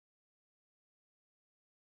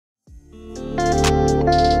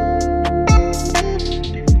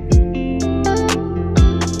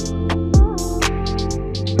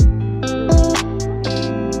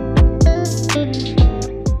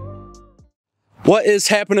What is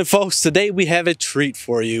happening, folks? Today we have a treat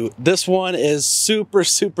for you. This one is super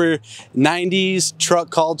 90s truck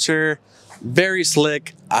culture, very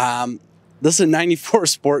slick. This is a 94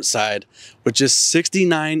 sport side, which is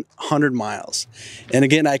 6,900 miles. And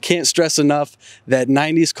again, I can't stress enough that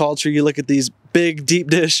 90s culture. You look at these big deep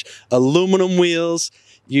dish aluminum wheels.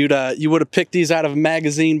 You would have picked these out of a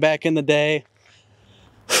magazine back in the day.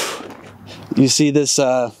 You see this,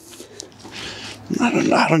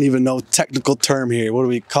 I don't even know technical term here. What do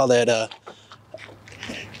we call that?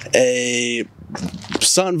 A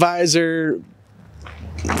sun visor,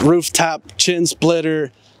 rooftop chin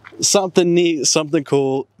splitter, something neat, something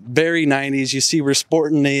cool, very 90s. You see we're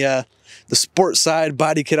sporting the sport side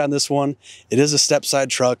body kit on this one. It is a step side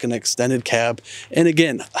truck, an extended cab. And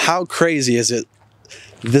again, how crazy is it?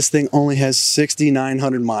 This thing only has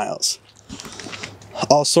 6,900 miles.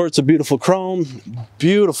 All sorts of beautiful chrome,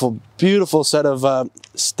 beautiful set of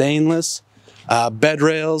stainless bed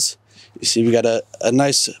rails. You see we got a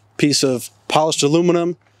nice piece of polished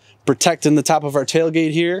aluminum protecting the top of our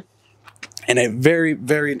tailgate here, and a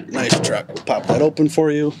very nice truck. We'll pop that open for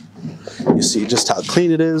you. You see just how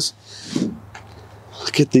clean it is.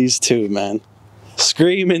 Look at these two, man.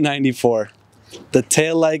 Screaming 94. The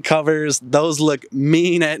taillight covers, those look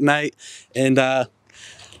mean at night, and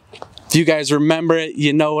if you guys remember it,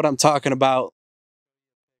 you know what I'm talking about.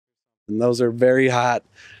 And those are very hot.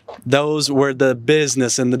 Those were the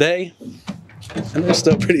business in the day. And they're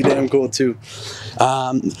still pretty damn cool too.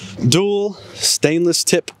 Dual stainless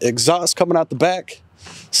tip exhaust coming out the back.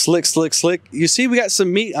 Slick. You see we got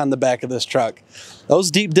some meat on the back of this truck.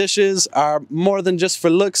 Those deep dishes are more than just for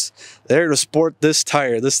looks. They're to sport this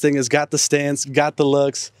tire. This thing has got the stance, got the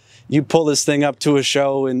looks. You pull this thing up to a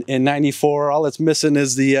show in 94, all it's missing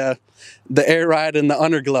is the air ride and the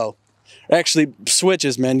underglow. Actually,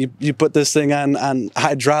 switches, man. You put this thing on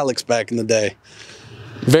hydraulics back in the day.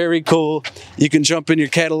 Very cool. You can jump in your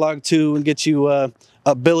catalog too and get you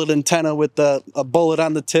a billet antenna with a bullet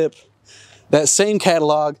on the tip. That same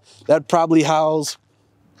catalog, that'd probably house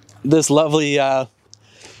this lovely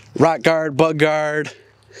rock guard, bug guard.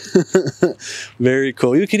 Very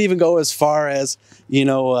cool. You could even go as far as, you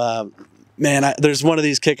know, man, there's one of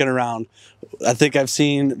these kicking around. I think I've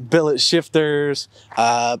seen billet shifters,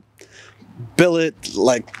 billet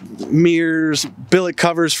like mirrors, billet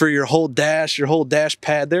covers for your whole dash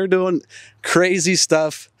pad. They're doing crazy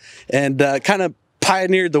stuff and kind of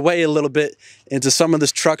pioneered the way a little bit into some of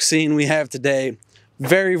this truck scene we have today.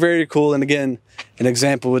 Very cool. And again, an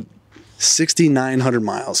example with 6,900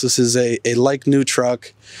 miles. This is a like new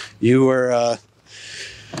truck. You're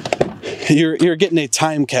getting a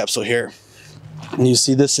time capsule here. And you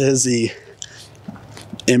see this is the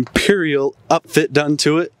Imperial upfit done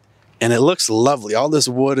to it, and it looks lovely. All this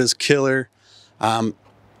wood is killer.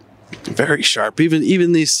 Very sharp.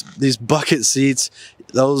 Even these bucket seats,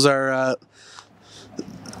 those are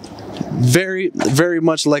very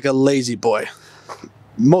much like a lazy boy.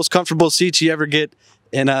 Most comfortable seats you ever get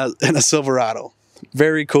in a Silverado.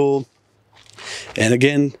 Very cool. And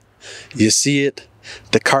again, you see it,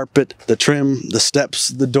 the carpet, the trim, the steps,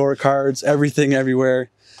 the door cards, everything everywhere.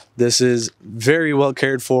 This is very well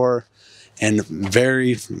cared for and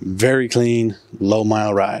very clean, low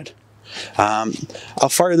mile ride. I'll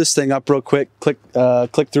fire this thing up real quick, click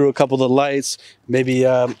through a couple of the lights, maybe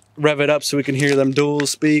rev it up so we can hear them dual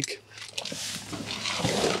speak.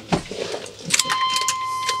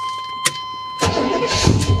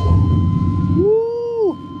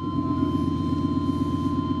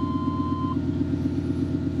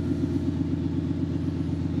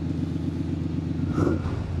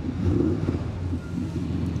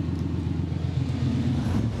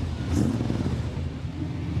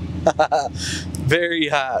 Very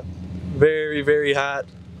hot, very hot.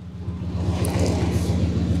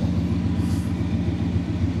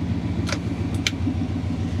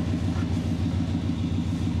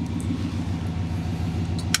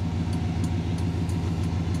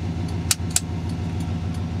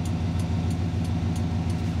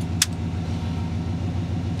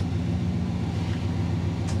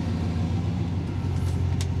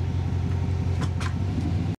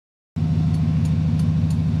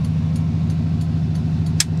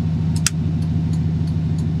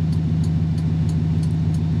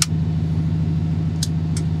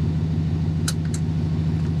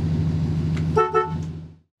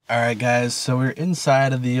 Alright guys, so we're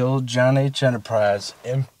inside of the old John H. Enterprise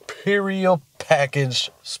Imperial packaged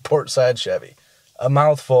sports side Chevy. A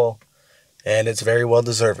mouthful, and it's very well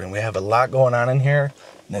deserving. We have a lot going on in here.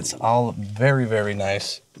 And it's all very, very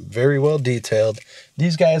nice, very well detailed.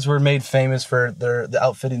 These guys were made famous for the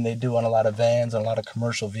outfitting they do on a lot of vans and a lot of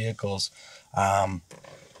commercial vehicles. And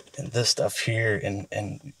this stuff here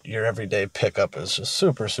in your everyday pickup is just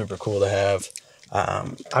super, super cool to have.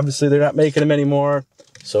 Obviously, they're not making them anymore.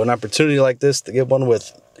 So an opportunity like this to get one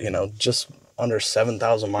with, you know, just under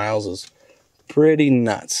 7,000 miles is pretty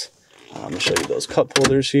nuts. I'm going to show you those cup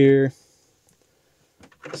holders here.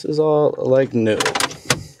 This is all like new.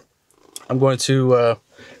 I'm going to,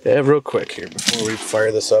 real quick here before we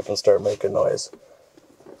fire this up and start making noise.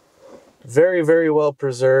 Very, very well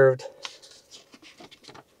preserved.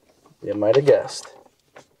 You might have guessed.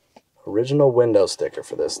 Original window sticker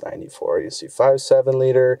for this 94. You see 5.7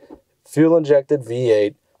 liter, fuel injected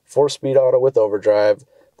V8, 4-speed auto with overdrive.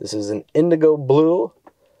 This is an indigo blue,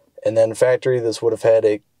 and then factory this would have had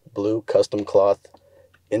a blue custom cloth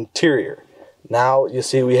interior. Now you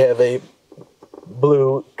see we have a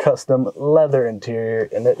blue custom leather interior,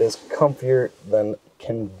 and it is comfier than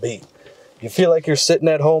can be. You feel like you're sitting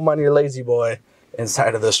at home on your lazy boy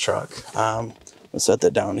inside of this truck. Let's set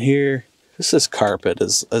that down here. This carpet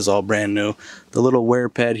is all brand new. The little wear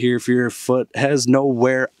pad here for your foot has no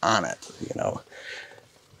wear on it, you know.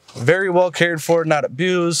 Very well cared for, not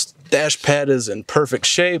abused. Dash pad is in perfect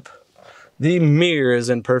shape. The mirror is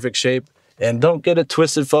in perfect shape. And don't get it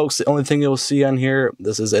twisted, folks. The only thing you'll see on here,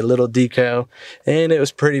 this is a little decal, and it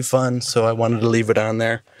was pretty fun, so I wanted to leave it on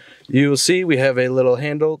there. You will see we have a little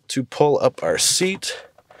handle to pull up our seat,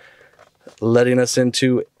 letting us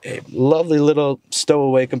into a lovely little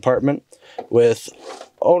stowaway compartment with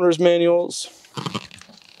owner's manuals,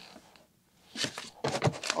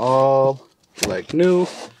 all like new,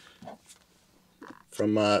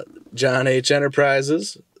 from John H.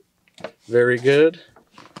 Enterprises. Very good.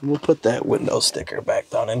 We'll put that window sticker back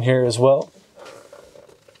down in here as well.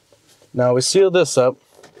 Now we seal this up.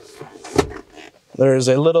 There's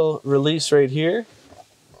a little release right here.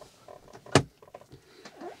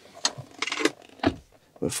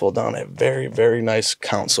 We fold down a very, very nice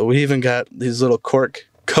console. We even got these little cork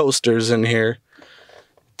coasters in here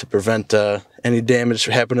to prevent any damage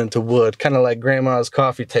happening to wood. Kind of like grandma's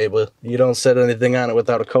coffee table. You don't set anything on it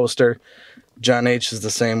without a coaster. John H. is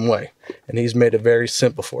the same way, and he's made it very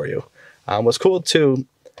simple for you. What's cool too,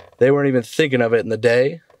 they weren't even thinking of it in the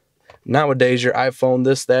day. Nowadays, your iPhone,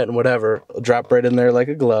 this, that, and whatever will drop right in there like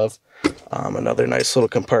a glove. Another nice little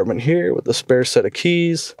compartment here with a spare set of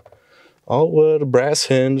keys. All wood, a brass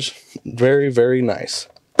hinge. Very, very nice.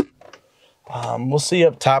 We'll see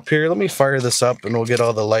up top here. Let me fire this up and we'll get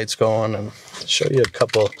all the lights going and show you a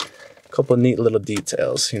couple neat little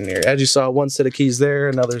details in here. As you saw, one set of keys there,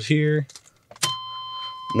 another's here.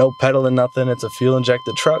 No pedal and nothing. It's a fuel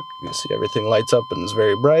injected truck. You see everything lights up and is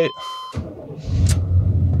very bright.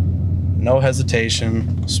 No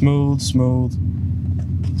hesitation. Smooth, smooth.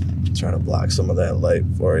 Trying to block some of that light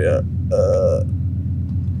for you.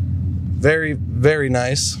 Very, very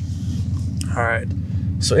nice. All right.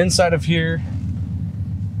 So inside of here,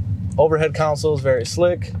 overhead console is very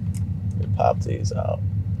slick. We pop these out.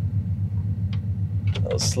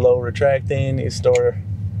 Those slow retracting. You store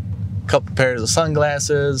a couple pairs of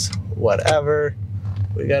sunglasses, whatever.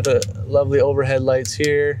 We got a lovely overhead lights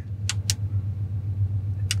here.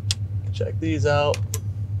 Check these out.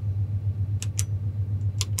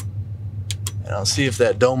 And I'll see if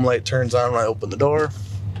that dome light turns on when I open the door.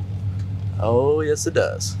 Oh, yes it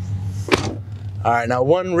does. All right, now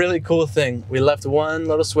one really cool thing. We left one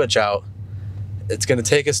little switch out. It's gonna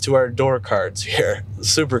take us to our door cards here.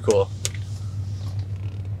 Super cool.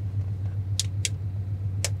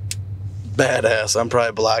 Badass. I'm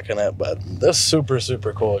probably blocking it, but this is super,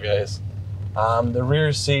 super cool, guys. The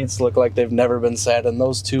rear seats look like they've never been sat in.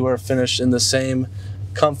 Those two are finished in the same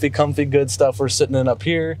comfy good stuff we're sitting in up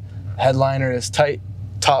here. Headliner is tight,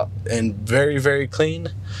 taut, and very, very clean.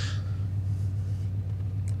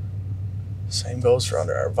 Same goes for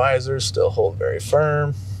under our visors, still hold very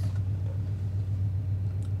firm.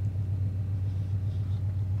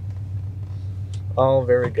 All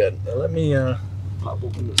very good. Now let me pop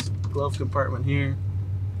open this glove compartment here.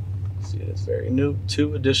 See, it's very new.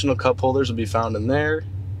 2 additional cup holders will be found in there.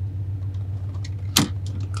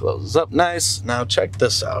 Closes up nice. Now check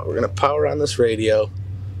this out. We're gonna power on this radio.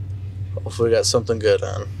 Hopefully we got something good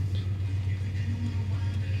on.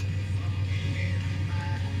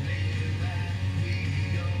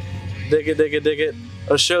 Dig it, dig it, dig it.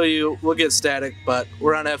 I'll show you, we'll get static, but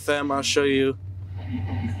we're on FM. I'll show you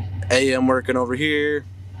AM working over here.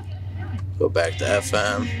 Go back to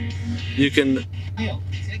FM. You can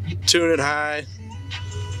tune it high,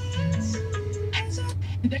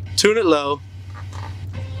 tune it low,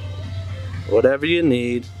 whatever you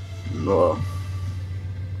need. Well,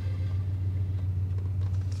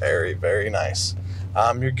 very, very nice.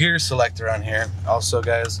 Your gear selector on here. Also,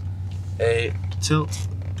 guys, a tilt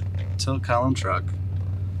column truck.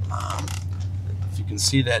 If you can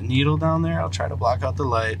see that needle down there, I'll try to block out the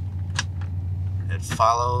light. It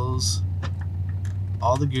follows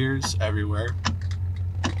all the gears everywhere.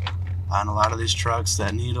 On a lot of these trucks,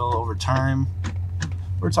 that needle over time,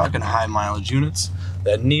 we're talking high mileage units,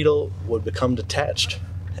 that needle would become detached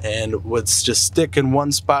and would just stick in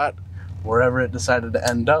one spot wherever it decided to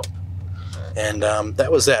end up. And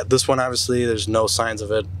that was that. This one, obviously, there's no signs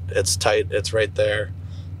of it. It's tight. It's right there.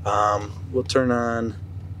 We'll turn on,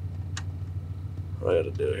 what do I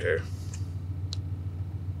got to do here?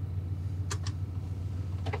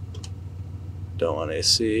 Don't want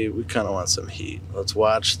AC. We kind of want some heat. Let's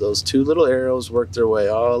watch those two little arrows work their way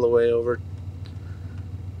all the way over.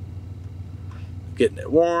 Getting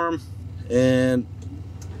it warm. And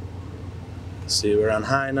see, we're on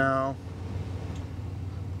high now.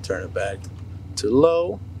 Turn it back to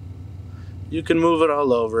low. You can move it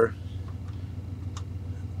all over.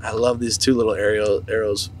 I love these two little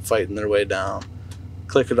arrows fighting their way down.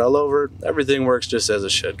 Click it all over. Everything works just as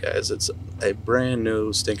it should, guys. It's a brand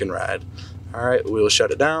new stinking ride. All right, we will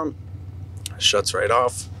shut it down. It shuts right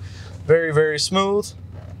off. Very, very smooth.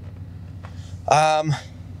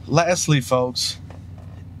 Lastly, folks,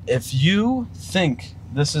 if you think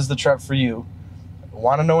this is the truck for you,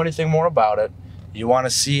 want to know anything more about it, you want to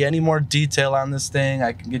see any more detail on this thing,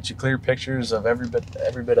 I can get you clear pictures of every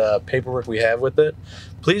bit of paperwork we have with it.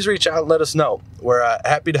 Please reach out and let us know. We're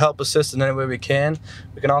happy to help assist in any way we can.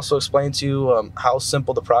 We can also explain to you how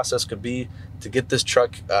simple the process could be to get this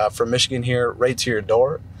truck from Michigan here right to your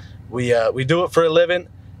door. We do it for a living,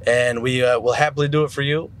 and we will happily do it for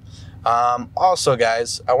you. Also,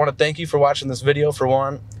 guys, I want to thank you for watching this video. For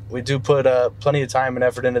one, we do put plenty of time and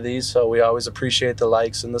effort into these, so we always appreciate the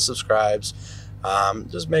likes and the subscribes.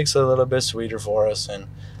 Just makes it a little bit sweeter for us and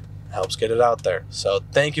helps get it out there. So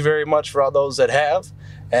thank you very much for all those that have.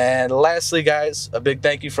 And lastly, guys, a big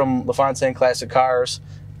thank you from Lafontaine Classic Cars,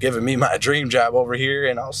 giving me my dream job over here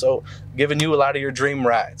and also giving you a lot of your dream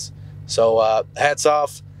rides. So hats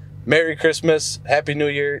off. Merry Christmas. Happy New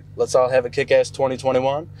Year. Let's all have a kick-ass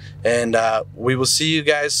 2021. And we will see you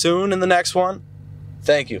guys soon in the next one.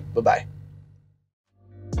 Thank you. Bye-bye.